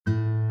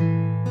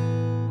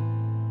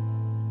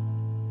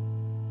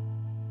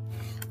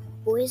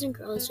boys and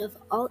girls of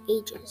all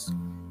ages.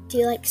 Do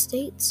you like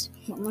states?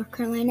 Well, North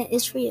Carolina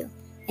is for you.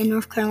 In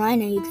North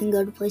Carolina, you can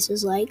go to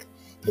places like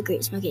the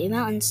Great Smoky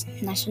Mountains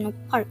National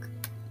Park.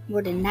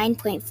 More than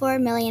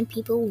 9.4 million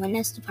people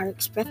witness the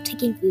park's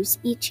breathtaking views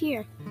each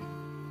year.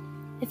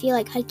 If you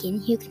like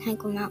hiking, you can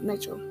hike on Mount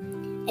Mitchell.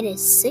 It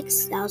is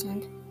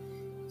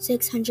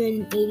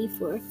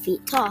 6,684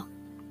 feet tall.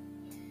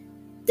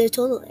 The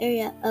total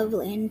area of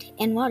land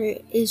and water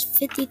is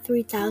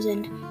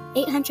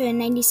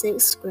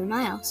 53,896 square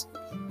miles.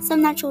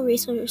 Some natural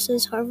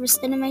resources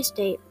harvested in my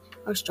state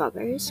are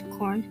strawberries,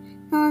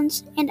 corn,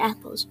 melons, and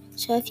apples.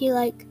 So if you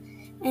like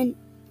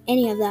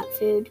any of that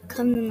food,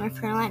 come to North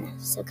Carolina.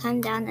 So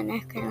come down to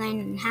North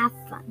Carolina and have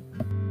fun.